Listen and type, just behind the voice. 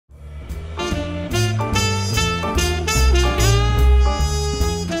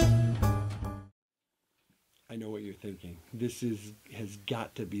know what you're thinking. Has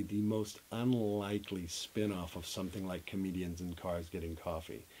got to be the most unlikely spin-off of something like comedians in cars getting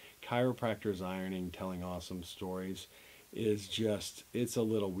coffee. Chiropractors ironing, telling awesome stories is just, it's a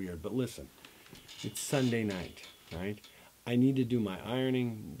little weird. But listen, it's Sunday night, right? I need to do my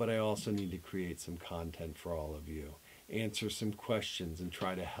ironing, but I also need to create some content for all of you. Answer some questions and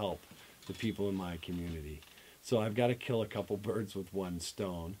try to help the people in my community. So I've got to kill a couple birds with one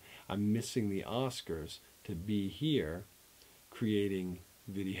stone. I'm missing the Oscars to be here creating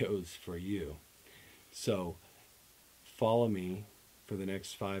videos for you. So follow me for the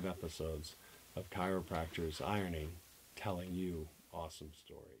next 5 episodes of Chiropractors Ironing, telling you awesome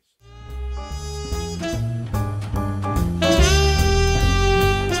stories.